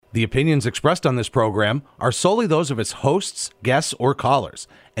The opinions expressed on this program are solely those of its hosts, guests, or callers,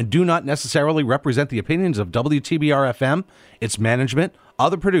 and do not necessarily represent the opinions of WTBR-FM, its management,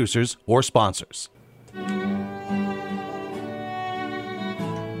 other producers, or sponsors.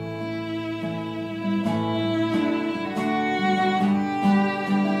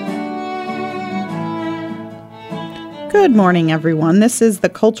 Good morning, everyone. This is the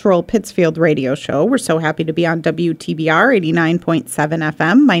Cultural Pittsfield Radio Show. We're so happy to be on WTBR 89.7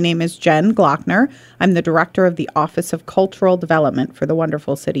 FM. My name is Jen Glockner. I'm the Director of the Office of Cultural Development for the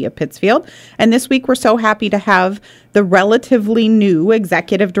wonderful city of Pittsfield. And this week, we're so happy to have the relatively new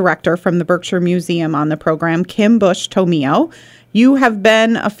Executive Director from the Berkshire Museum on the program, Kim Bush Tomeo. You have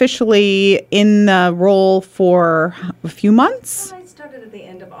been officially in the role for a few months? Well, I started at the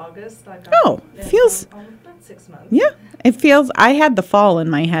end of August. Feels... about 6 months. Yeah, it feels, I had the fall in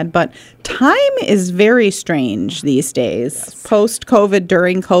my head, but time is very strange these days. Yes. Post-COVID,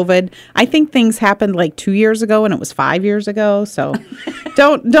 during COVID. I think things happened like 2 years ago and it was 5 years ago. So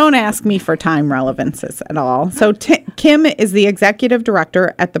don't ask me for time relevances at all. So Kim is the executive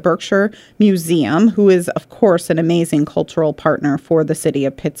director at the Berkshire Museum, who is, of course, an amazing cultural partner for the city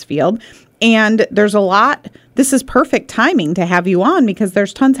of Pittsfield. And there's a lot, this is perfect timing to have you on because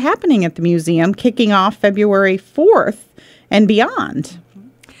there's tons happening at the museum kicking off February 4th and beyond.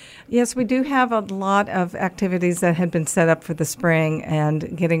 Yes, we do have a lot of activities that had been set up for the spring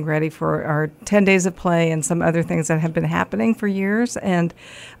and getting ready for our 10 days of play and some other things that have been happening for years. And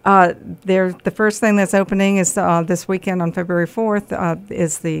the first thing that's opening is this weekend on February 4th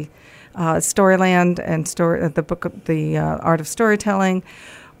is the Storyland and the book of the Art of Storytelling,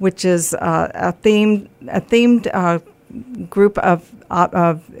 which is a themed group of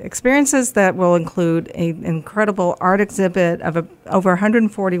experiences that will include an incredible art exhibit of over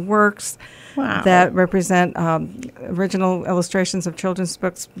 140 works. Wow. That represent original illustrations of children's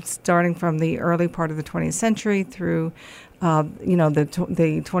books starting from the early part of the 20th century through, our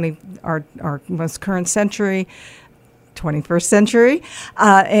most current century. 21st century,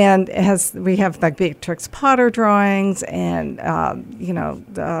 and we have like Beatrix Potter drawings and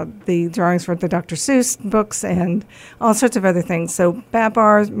the drawings for the Dr. Seuss books and all sorts of other things. So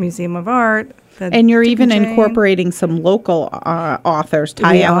Babar Museum of Art. And you're even incorporating some local authors.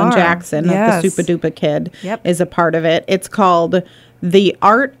 Ty Allen Jackson of the Supa Dupa Kid is a part of it. It's called The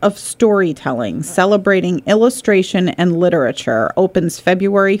Art of Storytelling, Celebrating Illustration and Literature, opens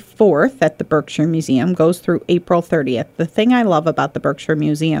February 4th at the Berkshire Museum, goes through April 30th. The thing I love about the Berkshire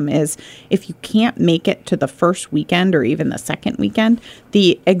Museum is if you can't make it to the first weekend or even the second weekend,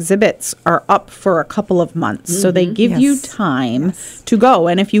 the exhibits are up for a couple of months. Mm-hmm. So they give you time to go.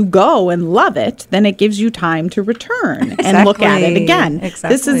 And if you go and love it, then it gives you time to return and look at it again.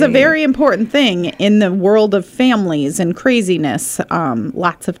 Exactly. This is a very important thing in the world of families and craziness.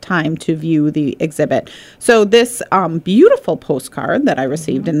 Lots of time to view the exhibit. So this beautiful postcard that I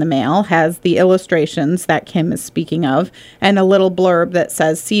received in the mail has the illustrations that Kim is speaking of and a little blurb that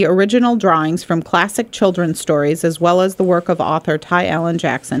says, see original drawings from classic children's stories as well as the work of author Ty Allen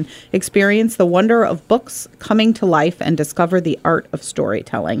Jackson. Experience the wonder of books coming to life and discover the art of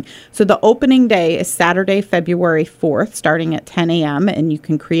storytelling. So the opening day is Saturday, February 4th, starting at 10 a.m., and you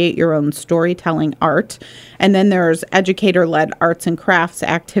can create your own storytelling art. And then there's educator-led arts and crafts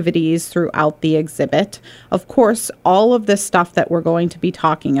activities throughout the exhibit. Of course, all of this stuff that we're going to be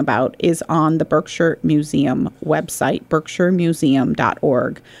talking about is on the Berkshire Museum website,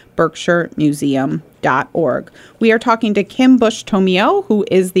 berkshiremuseum.org, berkshiremuseum.org. We are talking to Kim Bush Tomeo, who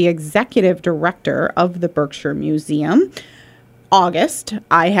is the executive director of the Berkshire Museum. August,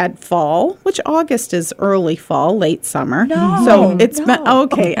 I had fall, which August is early fall, late summer. So it's been,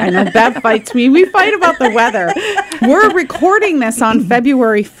 okay, I know Bev fights me. We fight about the weather. We're recording this on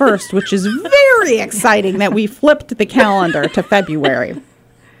February 1st, which is very exciting that we flipped the calendar to February.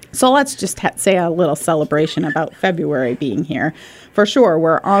 So let's just say a little celebration about February being here. For sure,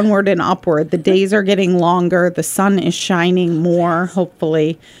 we're onward and upward. The days are getting longer. The sun is shining more,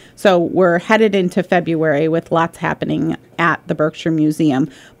 hopefully. So we're headed into February with lots happening at the Berkshire Museum.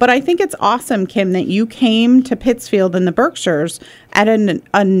 But I think it's awesome, Kim, that you came to Pittsfield and the Berkshires at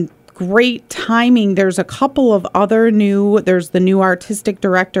a great timing. There's a couple of other there's the new artistic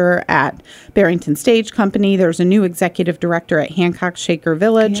director at Barrington Stage Company. There's a new executive director at Hancock Shaker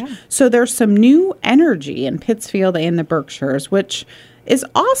Village. Yeah. So there's some new energy in Pittsfield and the Berkshires, which is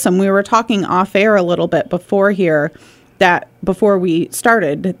awesome. We were talking off air a little bit before we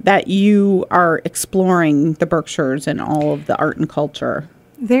started, that you are exploring the Berkshires and all of the art and culture.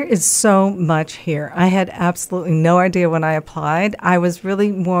 There is so much here. I had absolutely no idea when I applied. I was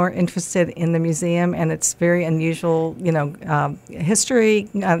really more interested in the museum and its very unusual, history.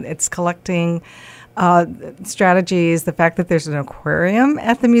 It's collecting strategies. The fact that there's an aquarium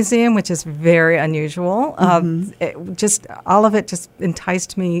at the museum, which is very unusual. All of it just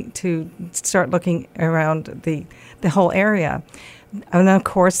enticed me to start looking around the whole area. And of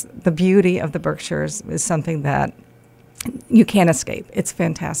course, the beauty of the Berkshires is something that you can't escape. It's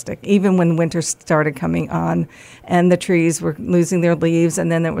fantastic. Even when winter started coming on and the trees were losing their leaves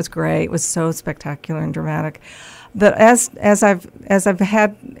and then it was gray, it was so spectacular and dramatic. But as I've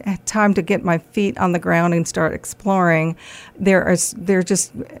had time to get my feet on the ground and start exploring, there are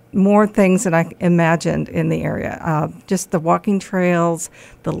just more things than I imagined in the area. Just the walking trails,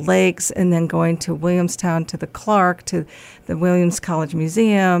 the lakes, and then going to Williamstown, to the Clark, to the Williams College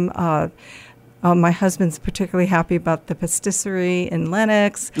Museum. My husband's particularly happy about the pastisserie in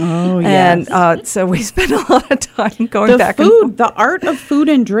Lenox. Oh, yes. And so we spent a lot of time going back and forth. The art of food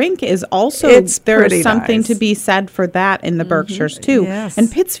and drink is also, there's something nice to be said for that in the Berkshires, too. Yes.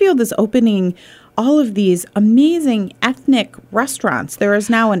 And Pittsfield is opening all of these amazing ethnic restaurants. There is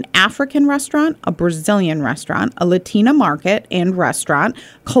now an African restaurant, a Brazilian restaurant, a Latina market and restaurant,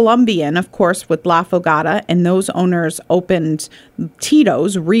 Colombian, of course, with La Fogata, and those owners reopened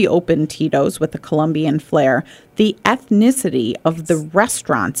Tito's with a Colombian flair. The ethnicity of the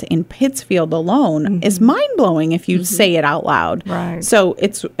restaurants in Pittsfield alone is mind-blowing if you say it out loud. Right. So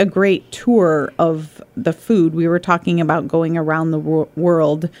it's a great tour of the food. We were talking about going around the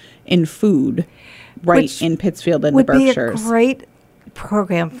world in food in Pittsfield and the Berkshires. Would be a great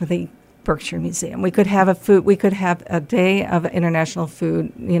program for the Berkshire Museum. We could have a day of international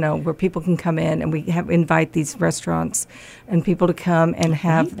food, where people can come in and we invite these restaurants and people to come and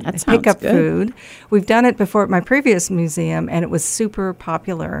pick up food. We've done it before at my previous museum and it was super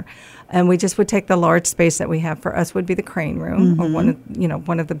popular. And we just would take the large space that we have. For us would be the crane room or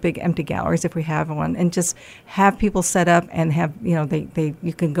one of the big empty galleries if we have one, and just have people set up and have,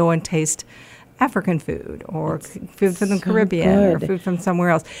 you can go and taste African food or food from the Caribbean or food from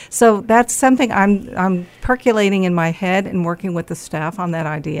somewhere else. So that's something I'm percolating in my head and working with the staff on that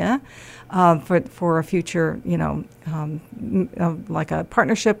idea for a future, like a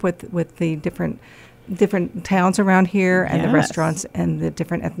partnership with the different towns around here and the restaurants and the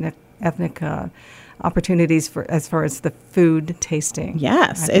different ethnic opportunities as far as the food tasting.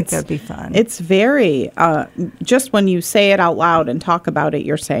 Yes, I think that'd be fun. It's very just when you say it out loud and talk about it,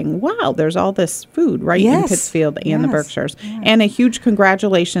 you're saying, "Wow, there's all this food in Pittsfield and the Berkshires." Yes. And a huge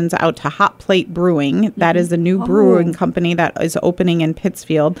congratulations out to Hot Plate Brewing. That is a new brewing company that is opening in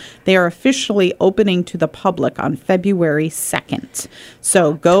Pittsfield. They are officially opening to the public on February 2nd.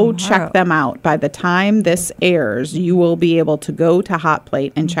 So go check them out. By the time this airs, you will be able to go to Hot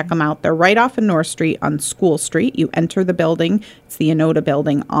Plate and check them out. They're right off of North Street on School Street. You enter the building. It's the Enoda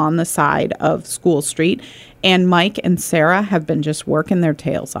building on the side of School Street. And Mike and Sarah have been just working their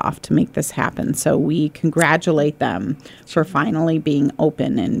tails off to make this happen. So we congratulate them for finally being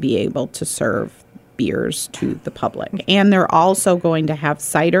open and be able to serve beers to the public. And they're also going to have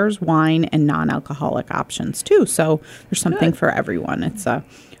ciders, wine, and non-alcoholic options too. So there's something for everyone. It's a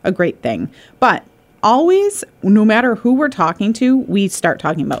great thing. But always, no matter who we're talking to, we start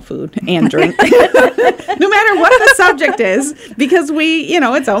talking about food and drink. No matter what the subject is, because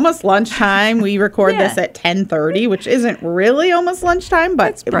it's almost lunchtime. We record this at 10:30, which isn't really almost lunchtime,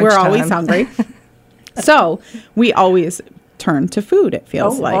 but we're always hungry. So we always turn to food, it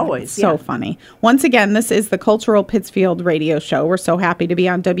feels like. Always, so funny. Once again, this is the Cultural Pittsfield Radio Show. We're so happy to be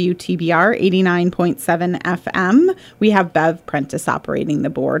on WTBR 89.7 FM. We have Bev Prentice operating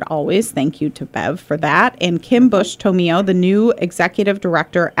the board always. Thank you to Bev for that. And Kim Bush Tomeo, the new executive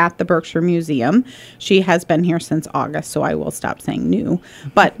director at the Berkshire Museum. She has been here since August, so I will stop saying new.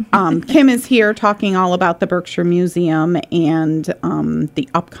 But Kim is here talking all about the Berkshire Museum and the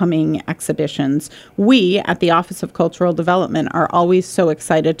upcoming exhibitions. We at the Office of Cultural Development are always so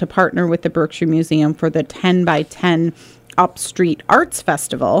excited to partner with the Berkshire Museum for the 10 by 10 Upstreet Arts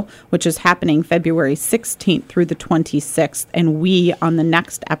Festival, which is happening February 16th through the 26th. And we, on the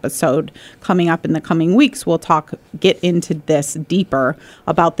next episode coming up in the coming weeks, will get into this deeper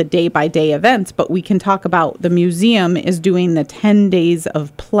about the day-by-day events. But we can talk about the museum is doing the 10 days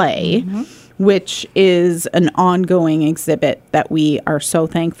of play, which is an ongoing exhibit that we are so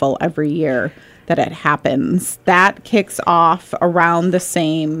thankful every year that it happens. That kicks off around the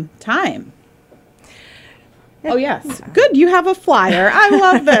same time. Oh, yes. Good. You have a flyer. I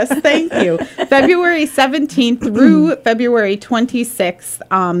love this. Thank you. February 17th through February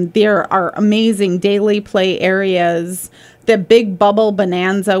 26th, there are amazing daily play areas. The Big Bubble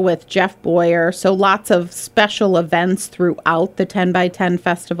Bonanza with Jeff Boyer. So lots of special events throughout the 10 by 10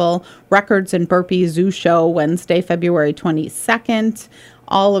 Festival. Records and Burpee Zoo Show Wednesday, February 22nd.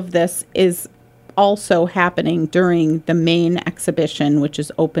 All of this is also happening during the main exhibition, which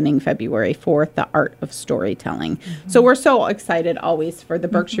is opening February 4th, The Art of Storytelling. Mm-hmm. So we're so excited always for the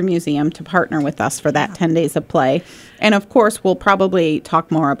Berkshire Museum to partner with us for that 10 days of play. And of course, we'll probably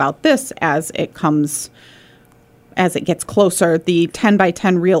talk more about this as it gets closer. The 10 by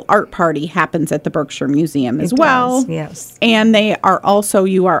 10 Real Art Party happens at the Berkshire Museum as well. Yes. And you are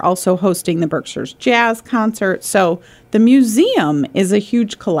also hosting the Berkshire's Jazz Concert. So the museum is a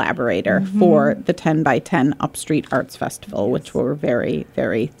huge collaborator for the 10 by 10 Upstreet Arts Festival, which we're very,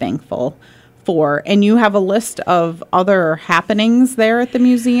 very thankful for. And you have a list of other happenings there at the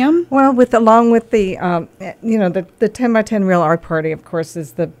museum? Well, along with the 10 by 10 Real Art Party, of course,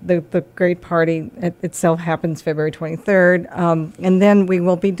 is the great party itself happens February 23rd. And then we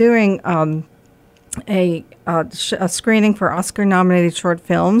will be doing a screening for Oscar-nominated short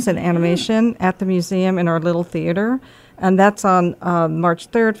films and animation at the museum in our little theater. And that's on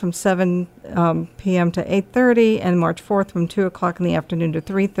March 3rd from 7 p.m. to 8:30 and March 4th from 2 o'clock in the afternoon to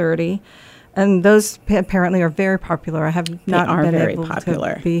 3:30. And those apparently are very popular. I have not been able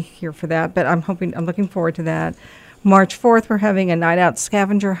to be here for that, but I'm looking forward to that. March 4th, we're having a night out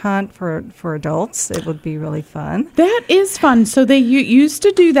scavenger hunt for adults. It would be really fun. That is fun. So they used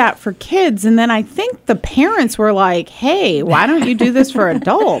to do that for kids, and then I think the parents were like, hey, why don't you do this for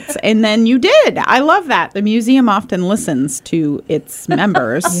adults? And then you did. I love that. The museum often listens to its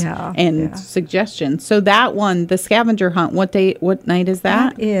members and suggestions. So that one, the scavenger hunt, what night is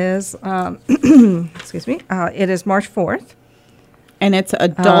that? That is, excuse me, it is March 4th. And it's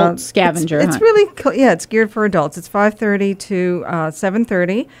adult scavenger hunt. It's really cool. Yeah, it's geared for adults. It's 5:30 to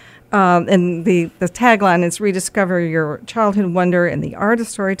 7:30. And the tagline is rediscover your childhood wonder in the art of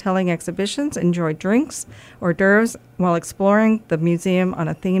storytelling exhibitions. Enjoy drinks, hors d'oeuvres while exploring the museum on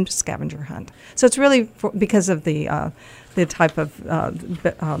a themed scavenger hunt. So it's really because of the type of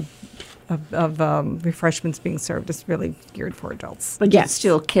refreshments being served. It's really geared for adults. But it's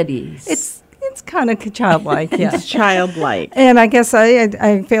still kiddies. It's kind of childlike, yeah. It's childlike. And I guess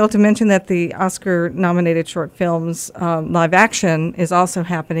I failed to mention that the Oscar-nominated short films live action is also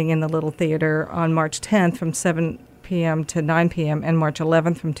happening in the Little Theater on March 10th from 7 p.m. to 9 p.m. and March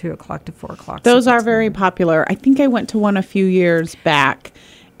 11th from 2 o'clock to 4 o'clock. Those are very popular. I think I went to one a few years back,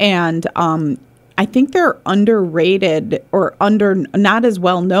 and I think they're underrated or not as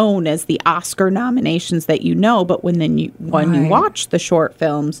well known as the Oscar nominations that you know, but when you watch the short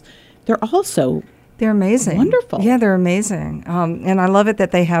films, they're amazing. Wonderful. Yeah, they're amazing. And I love it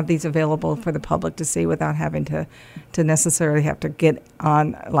that they have these available for the public to see without having to necessarily have to get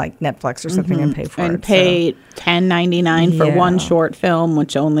on like Netflix or something and pay for it. And pay $10.99 for one short film,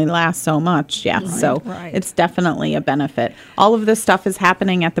 which only lasts so much. Yeah, it's definitely a benefit. All of this stuff is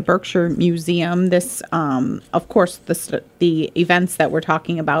happening at the Berkshire Museum. This, of course, the events that we're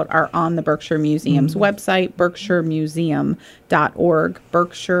talking about are on the Berkshire Museum's website, berkshiremuseum.org,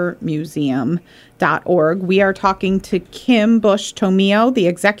 berkshiremuseum.org. We are talking to Kim Bush Tomeo, the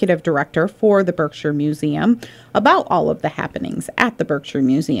executive director for the Berkshire Museum, about all of the happenings at the Berkshire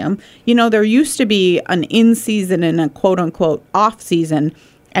Museum. You know, there used to be an in-season and a quote-unquote off-season,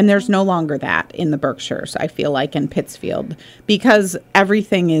 and there's no longer that in the Berkshires, I feel like, in Pittsfield, because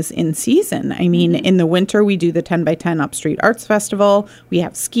everything is in season. I mean, in the winter, we do the 10 by 10 Upstreet Arts Festival. We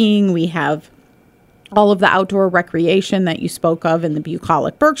have skiing. We have all of the outdoor recreation that you spoke of in the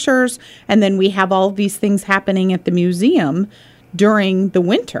bucolic Berkshires. And then we have all of these things happening at the museum during the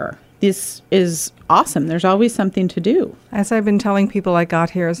winter. This is awesome. There's always something to do. As I've been telling people, I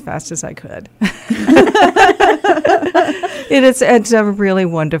got here as fast as I could. It's a really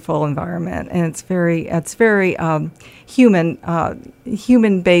wonderful environment, and it's very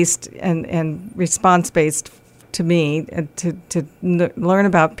human based and response based to me to learn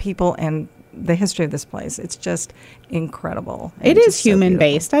about people and the history of this place. It's just incredible. It is human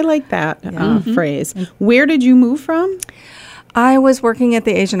based. I like that phrase. Where did you move from? I was working at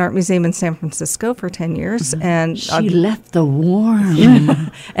the Asian Art Museum in San Francisco for 10 years. And she left the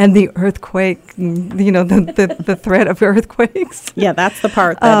warm. And the earthquake, the threat of earthquakes. Yeah, that's the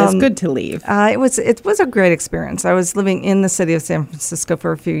part that is good to leave. It was a great experience. I was living in the city of San Francisco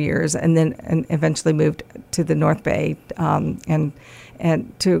for a few years and eventually moved to the North Bay and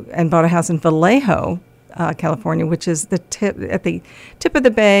bought a house in Vallejo California, which is the tip of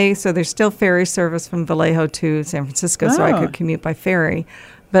the bay. So there's still ferry service from Vallejo to San Francisco, so I could commute by ferry,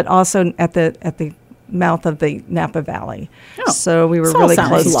 but also at the mouth of the Napa Valley. Oh, so we were this all really sounds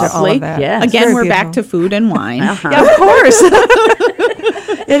close to all lovely. of that. Yeah. It's Again, very we're back beautiful. to food and wine. Yeah, of course.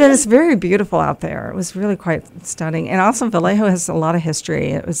 It is very beautiful out there. It was really quite stunning. And also Vallejo has a lot of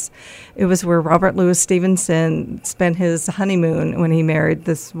history. It was where Robert Louis Stevenson spent his honeymoon when he married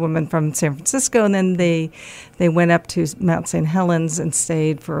this woman from San Francisco, and then they went up to Mount St. Helens and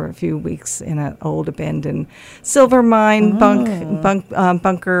stayed for a few weeks in an old abandoned silver mine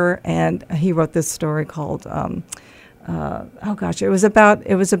bunker, and he wrote this story called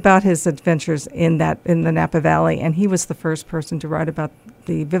it was about his adventures in the Napa Valley, and he was the first person to write about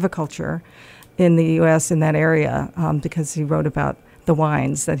the viviculture in the U.S. in that area because he wrote about the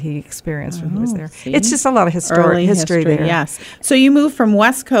wines that he experienced when he was there. See? It's just a lot of Early history there. Yes. So you move from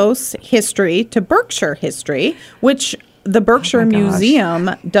West Coast history to Berkshire history, which the Berkshire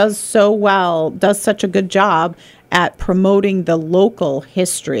Museum does such a good job at promoting the local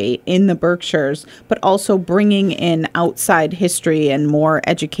history in the Berkshires, but also bringing in outside history and more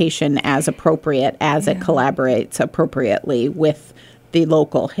education as appropriate as it collaborates appropriately with the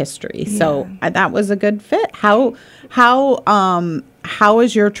local history. Yeah. So that was a good fit. How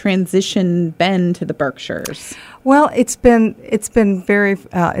has your transition been to the Berkshires? Well, it's been very,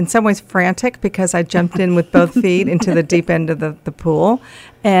 in some ways, frantic because I jumped in with both feet into the deep end of the pool,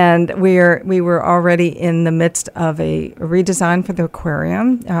 and we were already in the midst of a redesign for the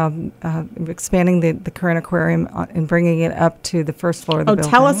aquarium, expanding the current aquarium and bringing it up to the first floor of the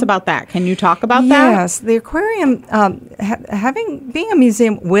building. Tell us about that. Can you talk about that? Yes, the aquarium, being a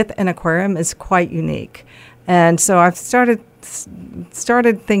museum with an aquarium is quite unique, and so I've started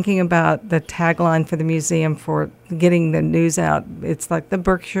thinking about the tagline for the museum for getting the news out. It's like the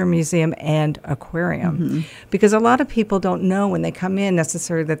Berkshire Museum and Aquarium, because a lot of people don't know when they come in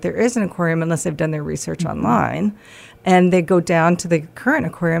necessarily that there is an aquarium unless they've done their research online, and they go down to the current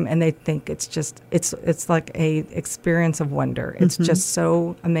aquarium and they think it's like a experience of wonder. It's just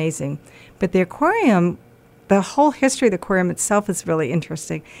so amazing. But the aquarium, the whole history of the aquarium itself is really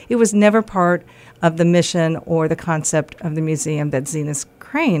interesting. It was never part of the mission or the concept of the museum that Zenas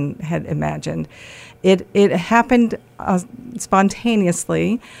Crane had imagined. It happened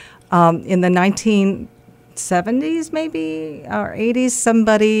spontaneously in the 1970s, maybe, or 80s.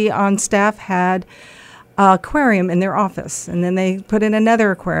 Somebody on staff had an aquarium in their office, and then they put in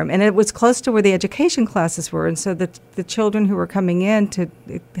another aquarium, and it was close to where the education classes were, and so the children who were coming in to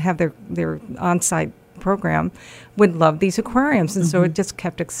have their on-site program would love these aquariums, and so it just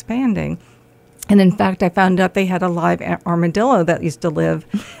kept expanding. And in fact, I found out they had a live armadillo that used to live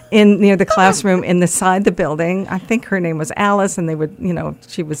near the classroom inside the building. I think her name was Alice, and they would,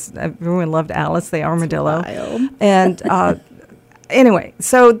 everyone loved Alice, the armadillo. Wild. And anyway,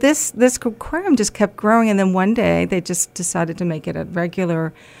 so this aquarium just kept growing, and then one day they just decided to make it a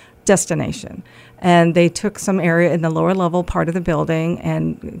regular destination. And they took some area in the lower level part of the building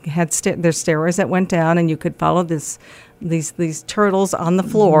and had there's stairways that went down, and you could follow these turtles on the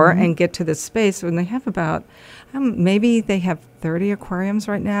floor and get to this space. And they have about maybe they have 30 aquariums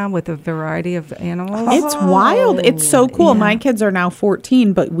right now with a variety of animals. It's wild. It's so cool. Yeah. My kids are now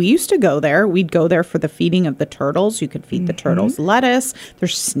 14, but we used to go there. We'd go there for the feeding of the turtles. You could feed the turtles lettuce.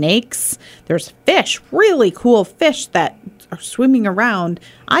 There's snakes. There's fish, really cool fish that are swimming around.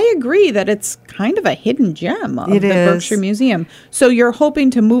 I agree that it's kind of a hidden gem of the Berkshire Museum. So you're hoping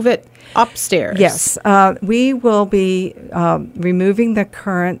to move it upstairs? Yes. We will be removing the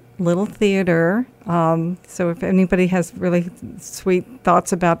current little theater. So if anybody has really sweet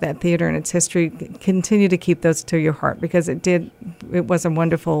thoughts about that theater and its history, continue to keep those to your heart, because it was a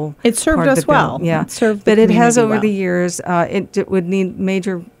wonderful It served part of us the well. building. Yeah. It served the but it has community over well. the years, it would need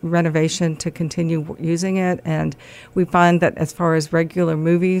major renovation to continue using it. And we find that as far as regular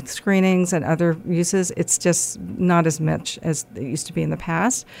movie screenings and other uses, it's just not as much as it used to be in the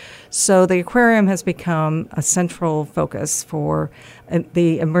past. So the aquarium has become a central focus for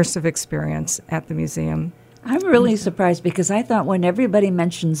the immersive experience at the museum. I'm really surprised, because I thought when everybody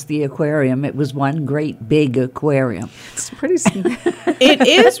mentions the aquarium, it was one great big aquarium. It's pretty It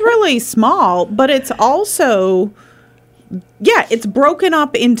is really small, but it's also, it's broken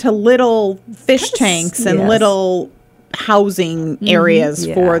up into little fish tanks and yes. little housing areas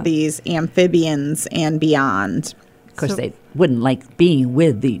Yeah. for these amphibians and beyond. Of course, they wouldn't like being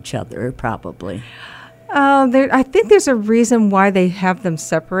with each other, probably. I think there's a reason why they have them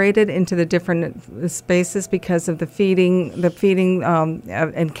separated into the different spaces, because of the feeding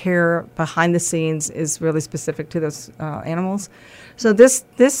and care behind the scenes is really specific to those animals. So this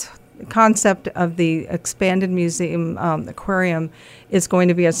concept of the expanded museum aquarium is going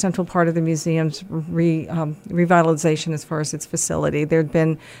to be a central part of the museum's revitalization as far as its facility. There had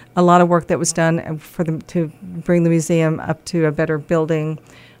been a lot of work that was done for them to bring the museum up to a better building.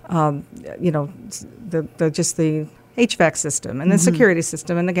 The HVAC system and the security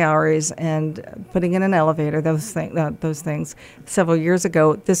system and the galleries and putting in an elevator, those things. Several years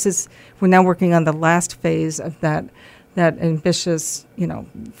ago, we're now working on the last phase of that ambitious,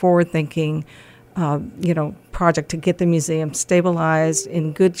 forward-thinking, project to get the museum stabilized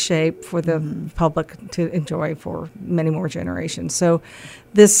in good shape for the public to enjoy for many more generations. So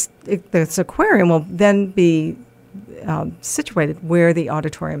this aquarium will then be situated where the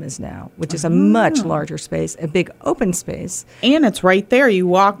auditorium is now, which is a much larger space, a big open space. And it's right there. You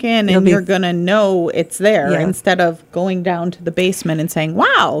walk in and you're going to know it's there instead of going down to the basement and saying,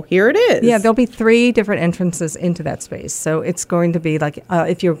 wow, here it is. Yeah, there'll be 3 different entrances into that space. So it's going to be like,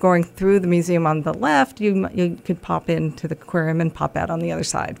 if you're going through the museum on the left, you could pop into the aquarium and pop out on the other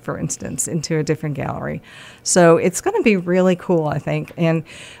side, for instance, into a different gallery. So it's going to be really cool, I think. And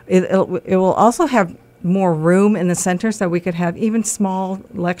it will also have more room in the center so we could have even small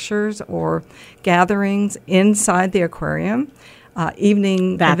lectures or gatherings inside the aquarium.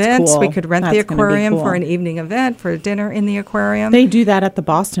 Evening events. Cool. We could rent the aquarium for an evening event, for a dinner in the aquarium. They do that at the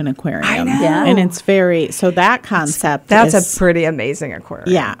Boston Aquarium. I know. Yeah. And it's so that concept that's a pretty amazing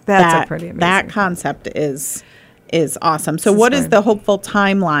aquarium. Yeah. That's a pretty amazing That concept is awesome. So what is the hopeful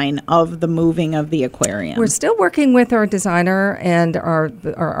timeline of the moving of the aquarium? We're still working with our designer and our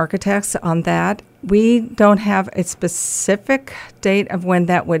architects on that. We don't have a specific date of when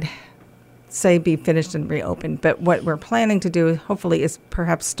that would, say, be finished and reopened. But what we're planning to do, hopefully, is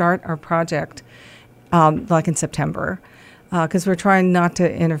perhaps start our project like in September, because we're trying not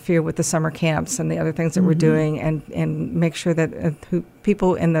to interfere with the summer camps and the other things that we're doing, and make sure that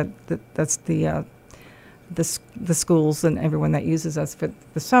people in the schools and everyone that uses us for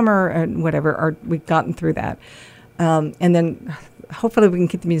the summer and whatever we've gotten through that, and then hopefully we can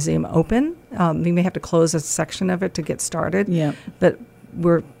keep the museum open. We may have to close a section of it to get started. Yeah, but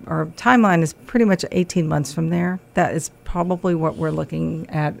our timeline is pretty much 18 months from there. That is probably what we're looking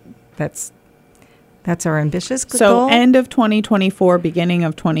at. That's our ambitious goal. So end of 2024, beginning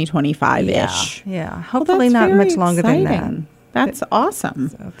of 2025-ish. Yeah. Hopefully not much longer than that. That's awesome.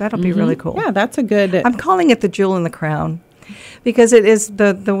 So that'll be really cool. Yeah, that's a good... I'm calling it the jewel in the crown because it is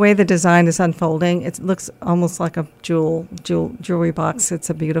the way the design is unfolding. It looks almost like a jewelry box. It's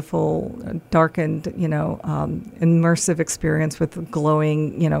a beautiful, darkened, immersive experience with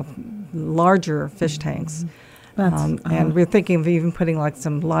glowing, larger fish tanks. And we're thinking of even putting like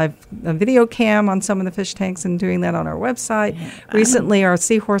some live video cam on some of the fish tanks and doing that on our website. Yeah. Recently, our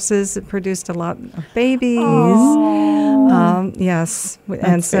seahorses produced a lot of babies. Yes, that's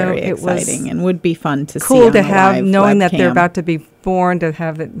and so very it exciting and would be fun to see. Cool to have, knowing that they're about to be born, to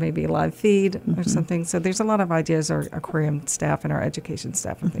have it maybe a live feed or something. So there's a lot of ideas our aquarium staff and our education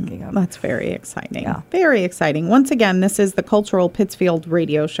staff are thinking of. That's very exciting. Yeah. Very exciting. Once again, this is the Cultural Pittsfield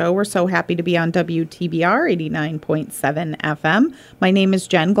Radio Show. We're so happy to be on WTBR 89.7 FM. My name is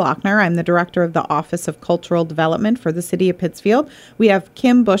Jen Glockner. I'm the director of the Office of Cultural Development for the City of Pittsfield. We have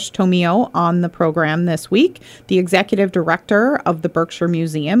Kim Bush Tomio on the program this week, the executive director of the Berkshire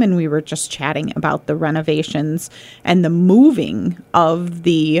Museum, and we were just chatting about the renovations and the moving of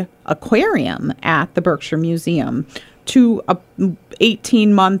the aquarium at the Berkshire Museum to a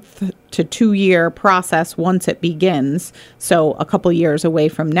 18-month to 2-year process once it begins, so a couple years away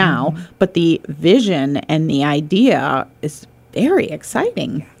from now. But the vision and the idea is very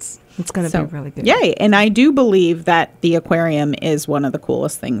exciting. Yes. It's going to be really good. Yay. And I do believe that the aquarium is one of the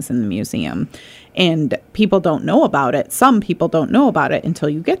coolest things in the museum. And people don't know about it. Some people don't know about it until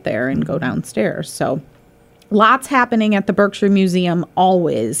you get there and go downstairs. So lots happening at the Berkshire Museum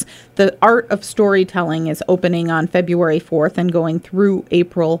always. The Art of Storytelling is opening on February 4th and going through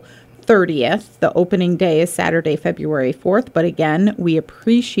April 30th. The opening day is Saturday, February 4th. But again, we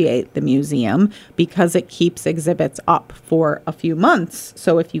appreciate the museum because it keeps exhibits up for a few months.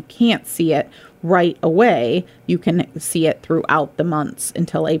 So if you can't see it right away, you can see it throughout the months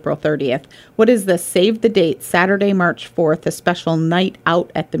until April 30th. What is the Save the Date, Saturday, March 4th, a special night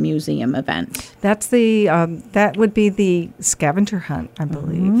out at the museum event? That's that would be the scavenger hunt, I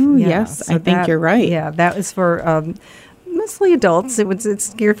believe. Ooh, yes, so I think you're right. Yeah, that is for mostly adults.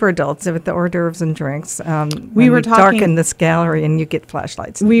 It's geared for adults with the hors d'oeuvres and drinks. We were talking darken this gallery, and you get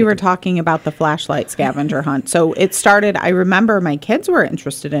flashlights. We were talking about the flashlight scavenger hunt. So it started. I remember my kids were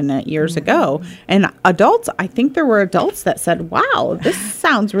interested in it years ago, and adults. I think there were adults that said, "Wow, this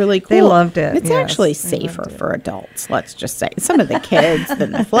sounds really cool." They loved it. It's yes, actually they loved safer it. for adults. Let's just say some of the kids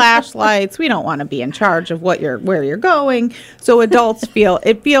than the flashlights. We don't want to be in charge of where you're going. So adults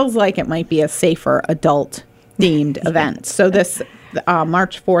feels like it might be a safer adult themed event. So this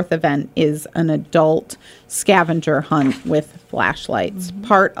March 4th event is an adult scavenger hunt with flashlights,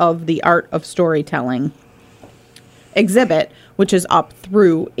 part of the Art of Storytelling exhibit, which is up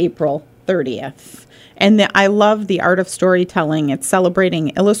through April 30th. And I love the Art of Storytelling. It's celebrating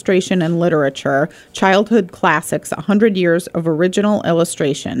illustration and literature, childhood classics, 100 years of original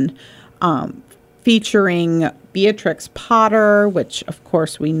illustration, featuring Beatrix Potter, which of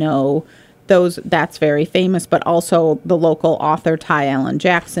course we know that's very famous, but also the local author Ty Allen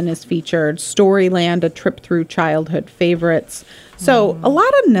Jackson is featured. Storyland, a trip through childhood favorites. So a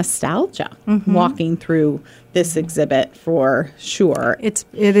lot of nostalgia walking through this exhibit for sure. It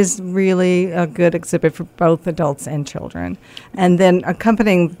is really a good exhibit for both adults and children. And then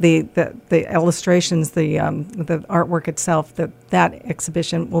accompanying the illustrations, the artwork itself, that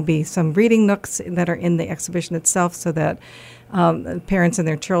exhibition will be some reading nooks that are in the exhibition itself, so that parents and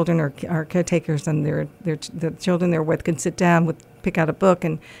their children or caretakers and the children they're with can sit down pick out a book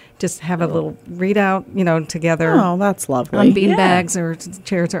and just have a little readout, together. Oh, that's lovely. On bean bags or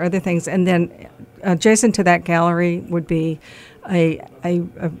chairs or other things. And then adjacent to that gallery would be an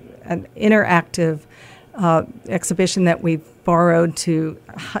interactive exhibition that we've borrowed to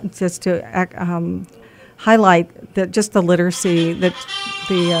highlight just the literacy that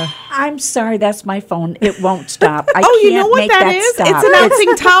the. I'm sorry, that's my phone. It won't stop. I you know can't what make that is? stop. It's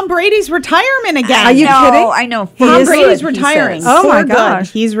announcing Tom Brady's retirement again. Are you kidding? I know. Tom For Brady's good, he retiring. says. Oh, my For good.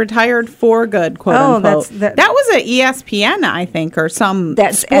 gosh. He's retired for good, quote unquote. that was at ESPN, I think, or some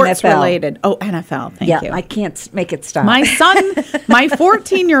That's sports NFL. related. Oh, NFL. Thank Yeah, you. I can't make it stop. My son, my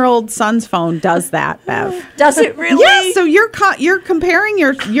 14-year-old son's phone does that, Bev. Does it really? Yeah, so you're comparing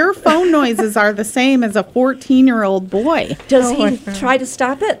your phone noises are the same as a 14-year-old boy. Does he try to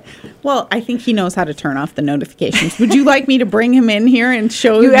stop it? Well, I think he knows how to turn off the notifications. Would you like me to bring him in here and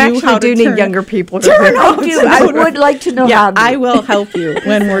show you actually how to do turn need younger people to turn off? I would like to know Yeah, how to. I will help you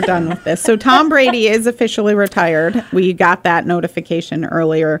when we're done with this. So Tom Brady is officially retired. We got that notification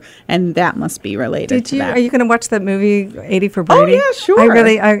earlier, and that must be related to that. Are you going to watch that movie 80 for Brady? yeah, sure.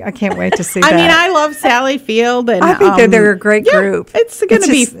 I can't wait to see that. I mean, I love Sally Field, and I think that they're a great group. It's going to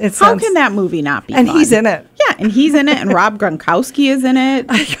be. It How sounds- can that movie not be? And fun? he's in it. Yeah, and he's in it, and Rob Gronkowski is in it,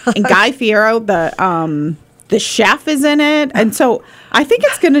 and Guy Fieri, the chef, is in it, and so I think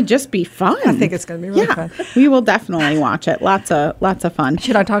it's going to just be fun. I think it's going to be really fun. We will definitely watch it. Lots of fun.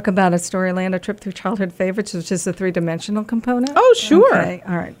 Should I talk about a Storyland, a trip through childhood favorites, which is a 3-dimensional component? Oh, sure. Okay,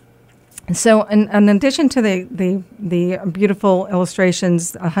 all right. So, in addition to the beautiful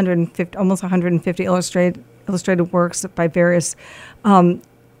illustrations, almost 150 illustrated works by various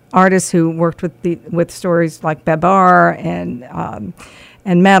artists who worked with stories like Babar and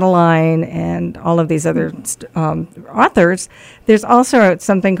Madeline and all of these other authors. There's also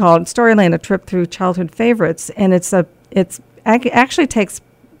something called Storyland: A Trip Through Childhood Favorites, and it actually takes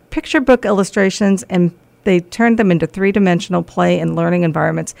picture book illustrations and they turned them into 3-dimensional play and learning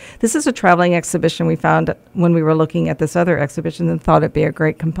environments. This is a traveling exhibition we found when we were looking at this other exhibition and thought it'd be a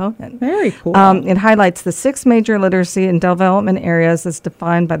great component. Very cool. It highlights the 6 major literacy and development areas as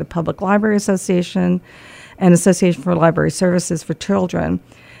defined by the Public Library Association and Association for Library Services for Children,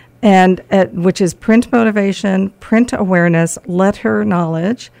 and which is print motivation, print awareness, letter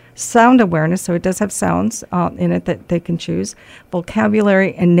knowledge, sound awareness, so it does have sounds in it that they can choose,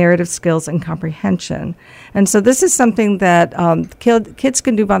 vocabulary, and narrative skills and comprehension. And so this is something that kids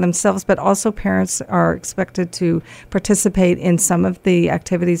can do by themselves, but also parents are expected to participate in some of the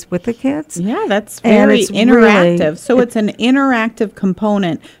activities with the kids. Yeah, that's And very it's interactive. really- So it's an interactive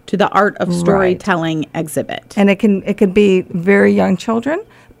component to the Art of Storytelling exhibit. And it can be very young children.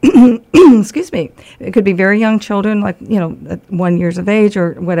 Excuse me. It could be very young children, like 1 years of age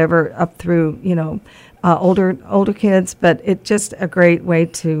or whatever, up through older kids. But it's just a great way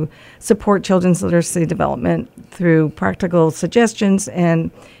to support children's literacy development through practical suggestions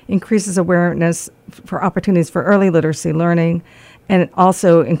and increases awareness for opportunities for early literacy learning. And it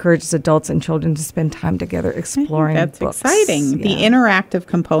also encourages adults and children to spend time together exploring That's books. exciting. The Yeah. interactive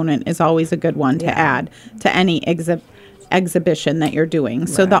component is always a good one to add to any exhibit. exhibition that you're doing.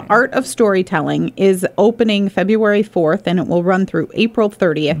 So the Art of Storytelling is opening February 4th, and it will run through April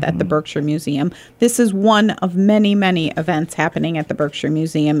 30th at the Berkshire Museum. This is one of many, many events happening at the Berkshire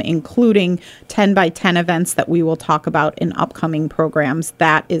Museum, including 10 by 10 events that we will talk about in upcoming programs.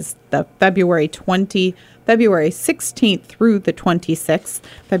 That is the February 16th through the 26th.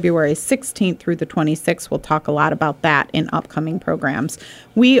 February 16th through the 26th. We'll talk a lot about that in upcoming programs.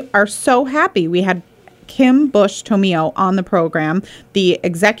 We are so happy. We had Kim Bush Tomio on the program, the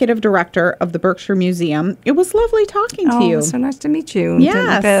executive director of the Berkshire Museum. It was lovely talking to you. Oh, so nice to meet you.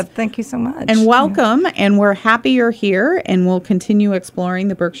 Yes. Bev, thank you so much. And welcome, and we're happy you're here, and we'll continue exploring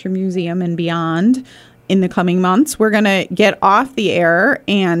the Berkshire Museum and beyond in the coming months. We're going to get off the air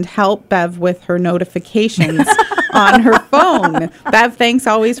and help Bev with her notifications on her phone. Bev, thanks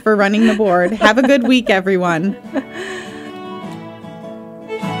always for running the board. Have a good week, everyone.